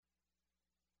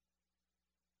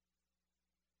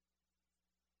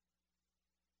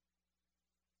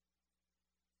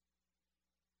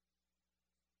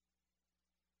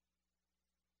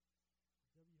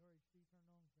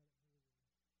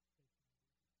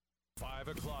5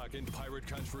 o'clock in Pirate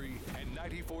Country, and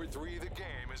 94.3 The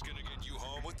Game is going to get you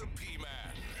home with the P-Man.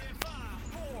 In 5,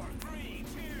 4, 3,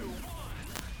 2,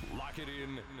 1. Lock it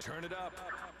in, turn it up.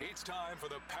 It's time for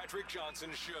the Patrick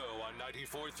Johnson Show on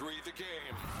 94.3 The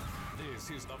Game. This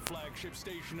is the flagship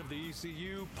station of the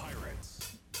ECU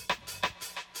Pirates.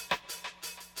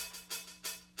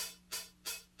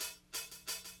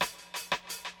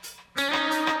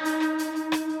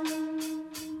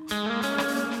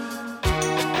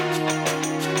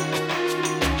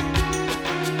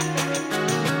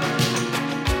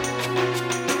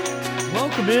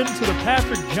 Into the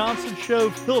Patrick Johnson Show.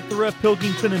 Philip the Ref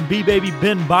Pilkington and B-Baby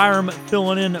Ben Byram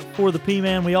filling in for the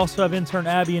P-Man. We also have intern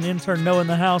Abby and intern Noah in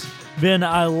the house. Ben,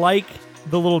 I like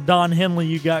the little Don Henley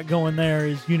you got going there.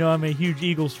 As you know, I'm a huge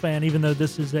Eagles fan, even though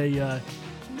this is a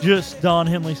just Don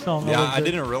Henley song. Yeah, I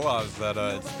didn't realize that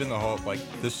it's been the whole,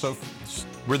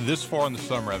 we're this far in the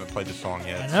summer, I haven't played the song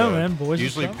yet. I know, man. Boys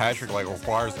usually Patrick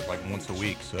requires it once a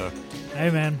week. So hey,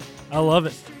 man, I love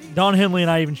it. Don Henley and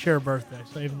I even share a birthday,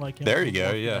 so I even like him. There you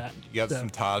go, yeah. You got some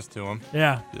ties to him.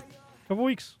 Yeah. A couple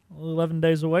weeks, 11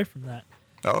 days away from that.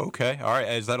 Oh, okay. All right.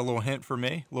 Is that a little hint for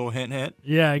me? A little hint?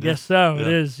 Yeah, I guess so. Yeah. It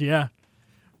is, yeah.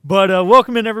 But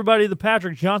welcome in, everybody, to the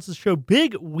Patrick Johnson Show.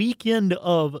 Big weekend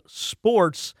of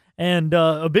sports, and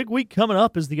a big week coming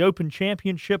up as the Open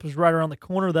Championship is right around the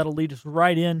corner. That'll lead us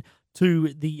right in to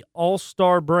the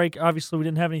All-Star break. Obviously, we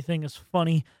didn't have anything as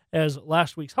funny as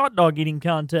last week's hot dog eating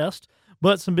contest,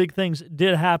 but some big things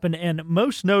did happen, and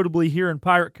most notably here in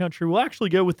Pirate Country, we'll actually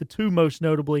go with the two most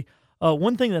notably.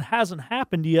 One thing that hasn't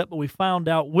happened yet, but we found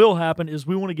out will happen, is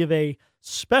we want to give a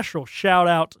special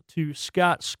shout-out to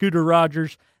Scott Scooter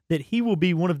Rogers, that he will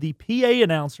be one of the PA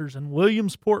announcers in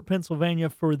Williamsport, Pennsylvania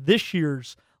for this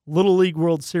year's Little League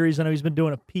World Series. I know he's been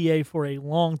doing a PA for a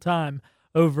long time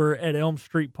over at Elm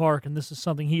Street Park, and this is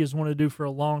something he has wanted to do for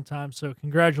a long time. So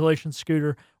congratulations,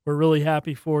 Scooter. We're really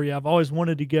happy for you. I've always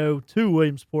wanted to go to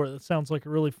Williamsport. That sounds like a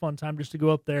really fun time just to go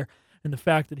up there, and the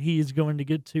fact that he is going to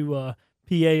get to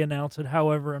PA announce it.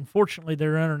 However, unfortunately,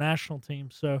 they're an international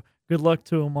team, so good luck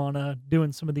to them on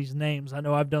doing some of these names. I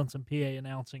know I've done some PA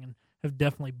announcing and have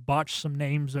definitely botched some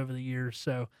names over the years,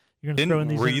 so you're going to throw in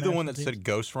these. Were you the one that said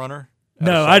Ghost Runner?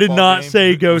 No, I did not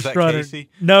say Ghost Runner. Casey?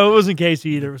 No, it wasn't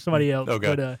Casey either. It was somebody else.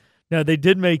 Okay. But no, they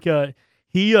did make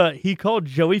he called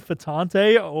Joey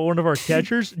Fatante, one of our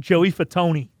catchers, Joey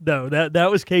Fatoni. Though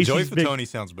that was Casey's. Joey Fatoni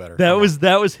sounds better.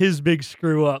 That was his big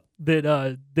screw up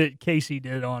that Casey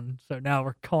did on. So now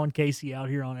we're calling Casey out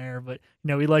here on air, but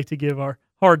we like to give our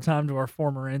hard time to our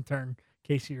former intern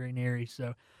Casey Rainieri.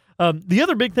 So the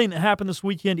other big thing that happened this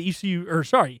weekend,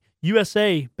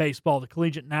 USA baseball, the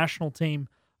collegiate national team,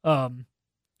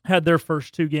 had their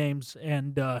first two games,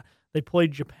 and they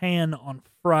played Japan on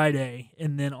Friday,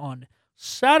 and then on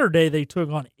Saturday they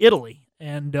took on Italy.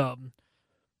 And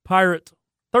Pirate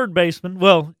third baseman,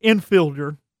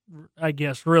 infielder, I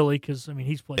guess, really, because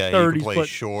he's played third. He's played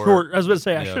short. I was going to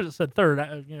say I should have said third.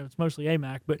 It's mostly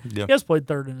AMAC, but he has played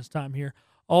third in his time here.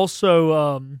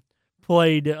 Also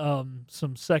played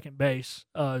some second base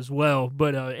as well,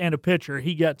 but and a pitcher.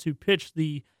 He got to pitch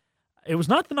It was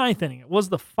not the ninth inning. It was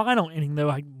the final inning,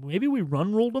 though. Maybe we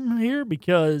run ruled them here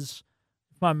because,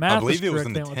 if my math is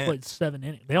correct, they only played 7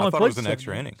 innings. I thought it was in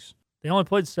extra innings. They only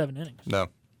played 7 innings. No.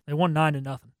 They won 9-0.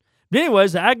 But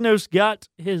anyways, Agnos got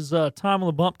his time on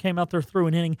the bump, came out there through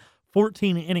an inning,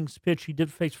 14 innings pitched. He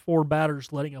did face 4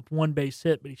 batters, letting up 1 base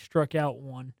hit, but he struck out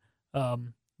 1.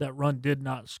 That run did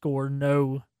not score.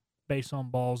 No base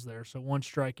on balls there. So 1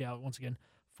 strikeout. Once again,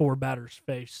 4 batters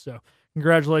faced. So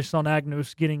congratulations on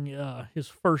Agnos getting his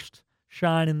first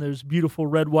shine in those beautiful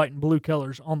red, white, and blue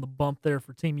colors on the bump there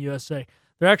for Team USA.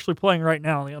 They're actually playing right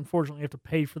now. They unfortunately have to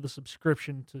pay for the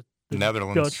subscription to the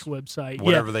Netherlands Dutch website.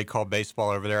 Whatever they call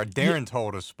baseball over there. Darren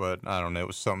told us, but I don't know. It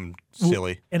was something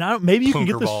silly. And maybe you can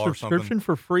get the subscription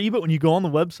for free, but when you go on the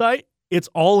website, it's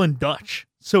all in Dutch.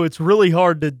 So it's really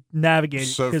hard to navigate.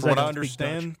 So from what I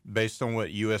understand, based on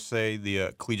what USA,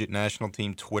 the collegiate national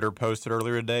team Twitter posted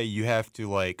earlier today, you have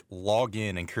to log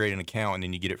in and create an account, and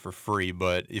then you get it for free.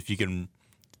 But if you can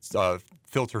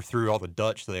filter through all the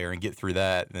Dutch there and get through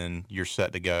that, then you're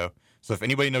set to go. So if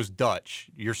anybody knows Dutch,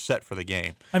 you're set for the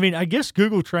game. I guess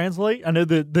Google Translate. I know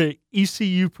the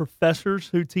ECU professors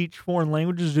who teach foreign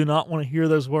languages do not want to hear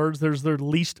those words. There's their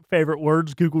least favorite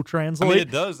words, Google Translate. It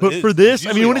does. But for this,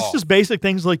 when it's just basic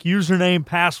things like username,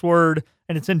 password,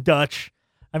 and it's in Dutch,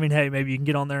 hey, maybe you can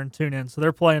get on there and tune in. So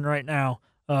they're playing right now.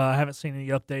 I haven't seen any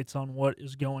updates on what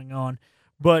is going on.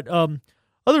 But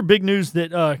other big news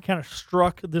that kind of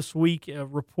struck this week,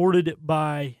 reported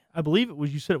by, I believe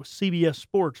you said it was CBS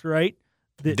Sports, right?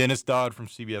 Dennis Dodd from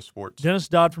CBS Sports. Dennis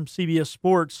Dodd from CBS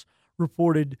Sports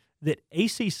reported that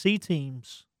ACC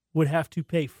teams would have to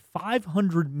pay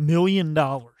 $500 million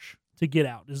to get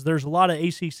out. There's a lot of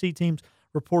ACC teams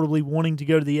reportedly wanting to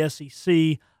go to the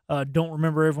SEC. Don't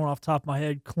remember everyone off the top of my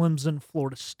head. Clemson,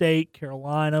 Florida State,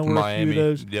 Carolina were a few of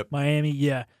those. Yep. Miami,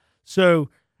 yeah. So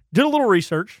did a little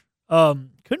research.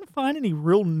 Couldn't find any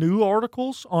real new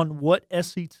articles on what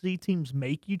SEC teams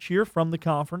make each year from the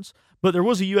conference, but there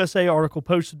was a USA article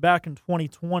posted back in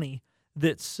 2020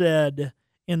 that said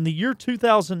in the year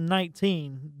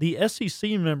 2019, the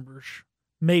SEC members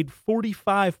made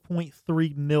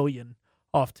 $45.3 million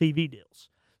off TV deals.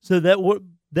 So what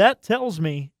that tells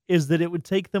me is that it would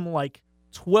take them like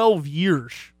 12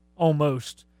 years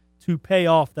almost to pay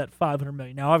off that $500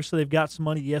 million. Now, obviously, they've got some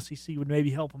money. The SEC would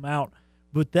maybe help them out,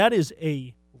 but that is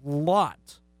a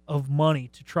lot of money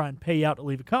to try and pay out to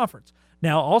leave a conference.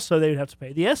 Now, also, they would have to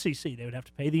pay the SEC. They would have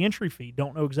to pay the entry fee.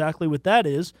 Don't know exactly what that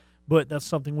is, but that's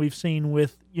something we've seen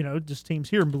with, just teams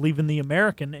here and believe in the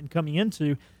American and coming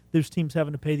into those teams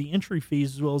having to pay the entry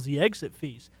fees as well as the exit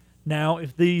fees. Now,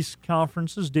 if these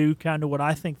conferences do kind of what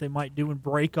I think they might do and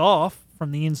break off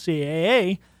from the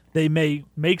NCAA, they may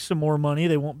make some more money.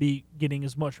 They won't be getting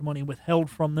as much money withheld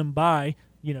from them by,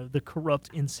 the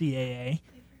corrupt NCAA.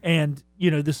 And,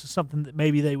 this is something that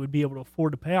maybe they would be able to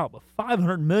afford to pay out. But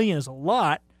 $500 million is a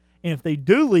lot. And if they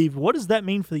do leave, what does that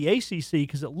mean for the ACC?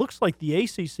 Because it looks like the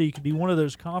ACC could be one of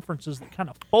those conferences that kind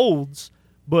of folds.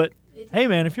 But, hey,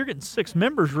 man, if you're getting 6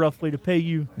 members roughly to pay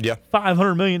you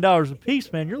 $500 million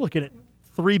apiece, man, you're looking at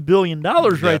 $3 billion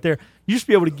right there. You just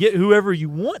be able to get whoever you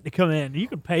want to come in. You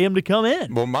can pay them to come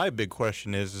in. Well, my big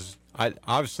question is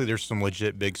obviously there's some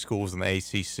legit big schools in the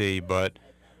ACC, but,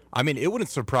 I mean, it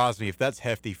wouldn't surprise me if that's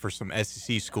hefty for some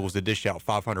SEC schools to dish out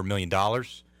 $500 million.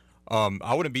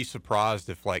 I wouldn't be surprised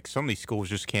if, like, some of these schools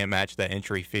just can't match that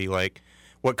entry fee. Like,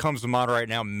 what comes to mind right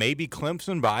now, maybe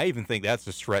Clemson, but I even think that's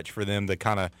a stretch for them to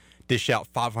kind of dish out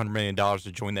 $500 million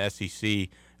to join the SEC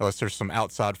unless there's some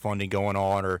outside funding going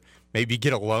on or maybe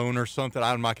get a loan or something.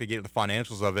 I'm not going to get into the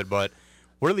financials of it, but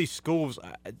what are these schools?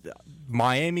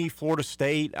 Miami, Florida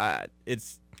State,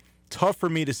 it's tough for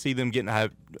me to see them coming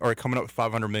up with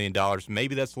 $500 million.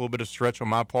 Maybe that's a little bit of a stretch on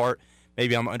my part.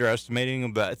 Maybe I'm underestimating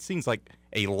them, but it seems like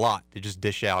a lot to just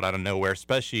dish out of nowhere,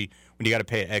 especially when you got to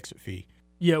pay an exit fee.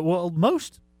 Yeah, well,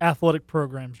 most athletic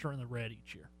programs are in the red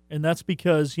each year, and that's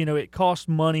because, it costs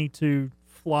money to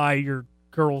fly your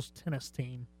girls' tennis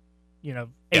team,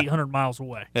 800 miles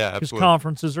away. Yeah, because absolutely.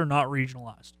 conferences are not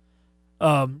regionalized.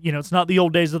 It's not the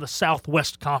old days of the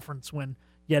Southwest Conference when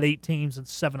you had 8 teams and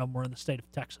 7 of them were in the state of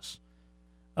Texas.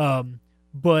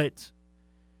 But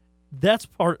that's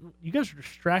part. You guys are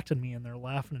distracting me in there,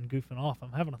 laughing and goofing off.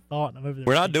 I'm having a thought, and I'm over there.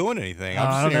 We're not doing anything. I'm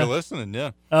just sitting here listening.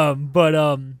 Yeah.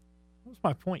 What's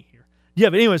my point here? Yeah,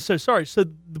 but anyway, so sorry. So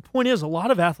the point is, a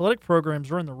lot of athletic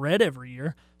programs are in the red every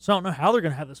year. So I don't know how they're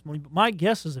going to have this money. But my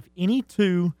guess is if any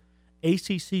 2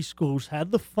 ACC schools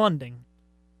had the funding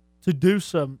to do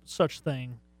some such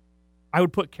thing, I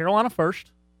would put Carolina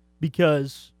first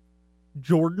because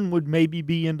Jordan would maybe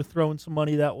be into throwing some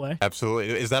money that way. Absolutely.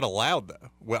 Is that allowed,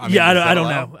 though? I don't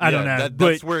know. I don't know.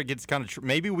 That's where it gets kind of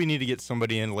maybe we need to get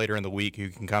somebody in later in the week who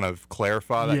can kind of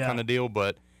clarify that kind of deal,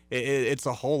 but it's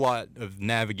a whole lot of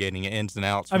navigating ins and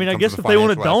outs. I mean, I guess if they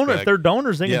want to donor, if they're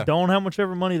donors, they can donor how much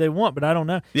ever money they want, but I don't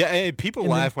know. Yeah, and people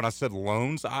laugh when I said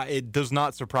loans. It does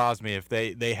not surprise me if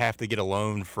they have to get a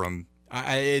loan from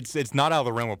it's not out of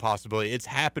the realm of possibility. It's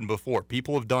happened before.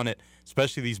 People have done it,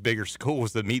 especially these bigger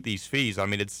schools that meet these fees. I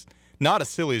mean, it's not as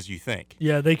silly as you think.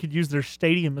 Yeah, they could use their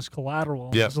stadium as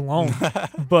collateral as a loan.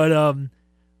 But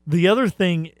the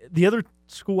other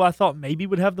school I thought maybe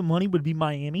would have the money would be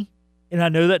Miami. And I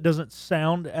know that doesn't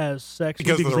sound as sexy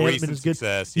because of the they haven't recent been as good.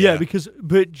 success. Yeah,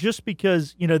 but just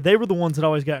because they were the ones that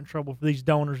always got in trouble for these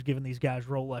donors giving these guys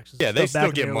Rolexes. Yeah, they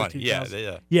still get the money.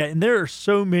 Yeah, and there are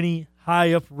so many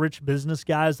high up rich business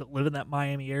guys that live in that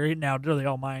Miami area. Now, are they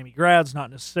all Miami grads? Not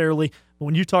necessarily. But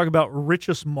when you talk about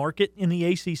richest market in the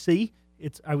ACC,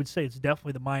 I would say it's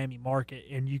definitely the Miami market,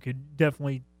 and you could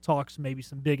definitely talk maybe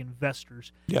some big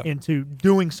investors into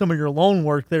doing some of your loan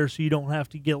work there, so you don't have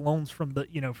to get loans from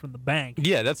the bank.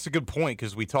 Yeah, that's a good point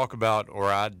because we talk about,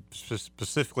 or I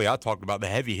talked about the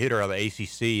heavy hitter of the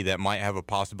ACC that might have a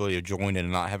possibility of joining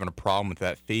and not having a problem with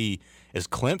that fee is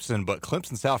Clemson, but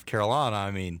Clemson, South Carolina, I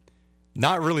mean,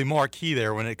 not really marquee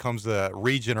there when it comes to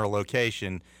region or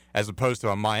location, as opposed to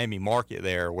a Miami market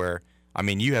there where. I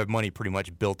mean, you have money pretty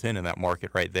much built in that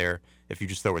market right there if you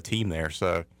just throw a team there.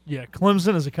 So yeah,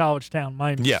 Clemson is a college town.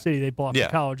 Miami City, they block the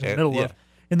college in the middle of.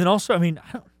 And then also, I mean,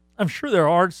 I'm sure there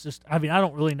are just. I mean, I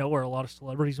don't really know where a lot of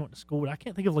celebrities went to school, but I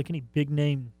can't think of like any big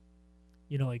name,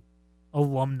 like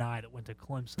alumni that went to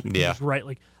Clemson. Yeah. Just right,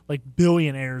 like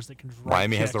billionaires that can just write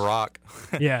Miami has The checks. Rock.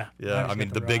 Yeah. Yeah, Miami's I mean,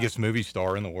 got the Rock. biggest movie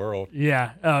star in the world.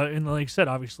 Yeah, and like I said,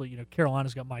 obviously,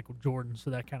 Carolina's got Michael Jordan, so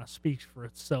that kind of speaks for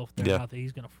itself. There, Yeah. not that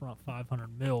he's going to front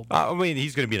 $500 million. But I mean,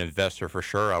 he's going to be an investor for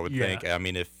sure, I would Yeah. think. I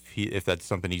mean, if that's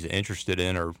something he's interested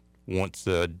in or wants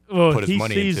to well, put if his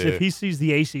money into. if he sees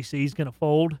the ACC is going to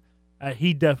fold,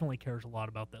 he definitely cares a lot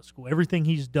about that school. Everything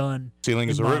he's done, Ceiling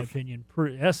is in the my roof. opinion,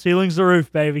 ceiling's the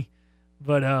roof, baby.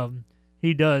 But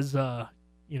he does,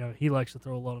 he likes to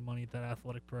throw a lot of money at that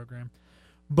athletic program.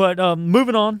 But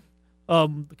moving on,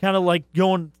 kind of like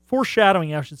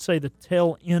foreshadowing, I should say, the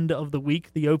tail end of the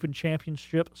week. The Open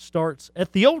Championship starts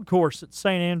at the old course at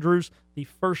St. Andrews, the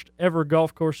first ever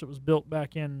golf course that was built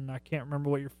back in, I can't remember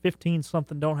what year,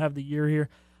 15-something, don't have the year here.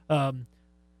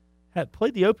 Had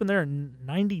played the Open there in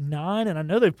 99, and I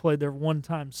know they've played there one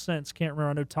time since. Can't remember.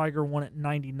 I know Tiger won it in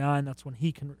 99. That's when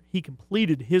he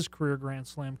completed his career Grand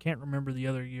Slam. Can't remember the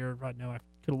other year. Right now, I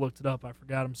could have looked it up. I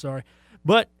forgot. I'm sorry.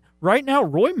 But right now,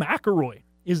 Roy McIlroy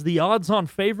is the odds-on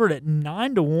favorite at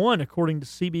 9-1, according to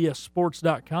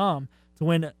CBSSports.com,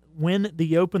 to win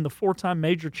the Open. The four-time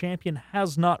major champion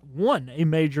has not won a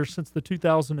major since the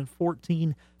 2014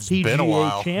 been a PGA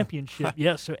while. Championship.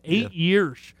 Yeah, so 8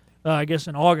 years. I guess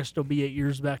in August it'll be 8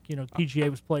 years back. PGA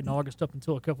was played in August up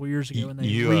until a couple of years ago, and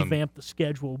they revamped the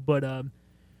schedule. But a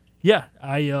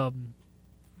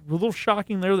little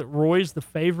shocking there that Roy's the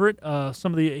favorite.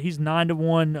 He's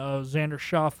 9-1. Xander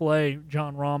Schauffele,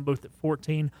 John Rahm, both at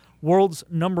 14. World's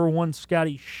number one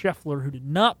Scotty Scheffler, who did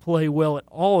not play well at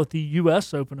all at the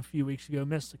U.S. Open a few weeks ago,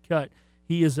 missed the cut.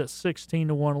 He is at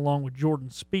 16-1, along with Jordan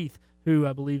Spieth, who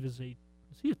I believe is he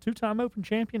a two-time Open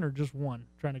champion or just one?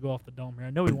 Trying to go off the dome here. I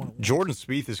know he won it once. Jordan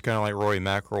Spieth is kind of like Rory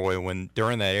McIlroy. When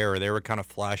during that era, they were kind of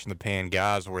flash in the pan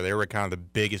guys, where they were kind of the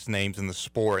biggest names in the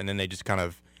sport, and then they just kind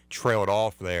of trailed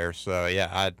off there. So yeah,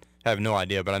 I have no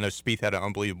idea, but I know Spieth had an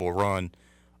unbelievable run.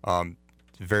 It's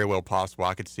very well possible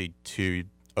I could see 2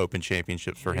 Open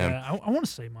championships for him. I want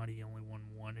to say Mighty only won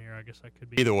one here. I guess I could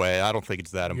be. Either way, I don't think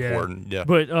it's that Yeah. important. Yeah.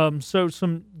 But so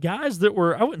some guys that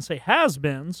were, I wouldn't say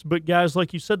has-beens, but guys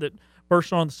like you said that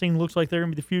burst on the scene, looks like they're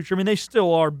going to be the future. I mean, they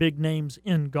still are big names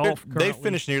in golf currently. They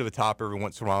finish near the top every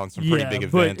once in a while in some pretty big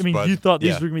but events. I mean, you thought these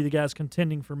yeah. were going to be the guys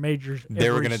contending for majors. They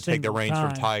were going to take the reins time.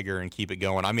 from Tiger and keep it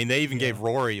going. I mean, they even gave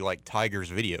Rory like Tiger's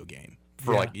video game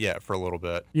for for a little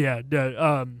bit. Yeah,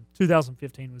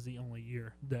 2015 was the only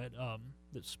year that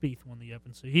Spieth won the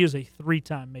Open. So he is a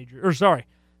 3-time major.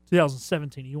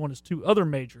 2017 he won his 2 other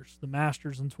majors: the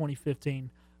Masters in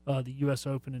 2015, the U.S.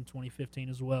 Open in 2015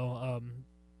 as well.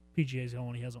 PGA's the only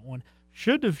one he hasn't won.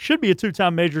 Should be a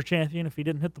 2-time major champion if he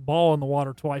didn't hit the ball in the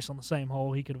water twice on the same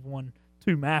hole. He could have won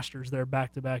 2 Masters there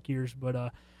back-to-back years.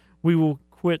 But we will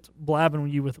quit blabbing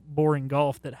you with boring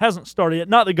golf that hasn't started yet.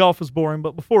 Not that golf is boring,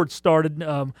 but before it started,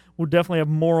 we'll definitely have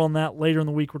more on that later in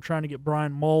the week. We're trying to get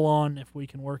Brian Mull on if we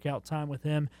can work out time with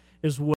him as well.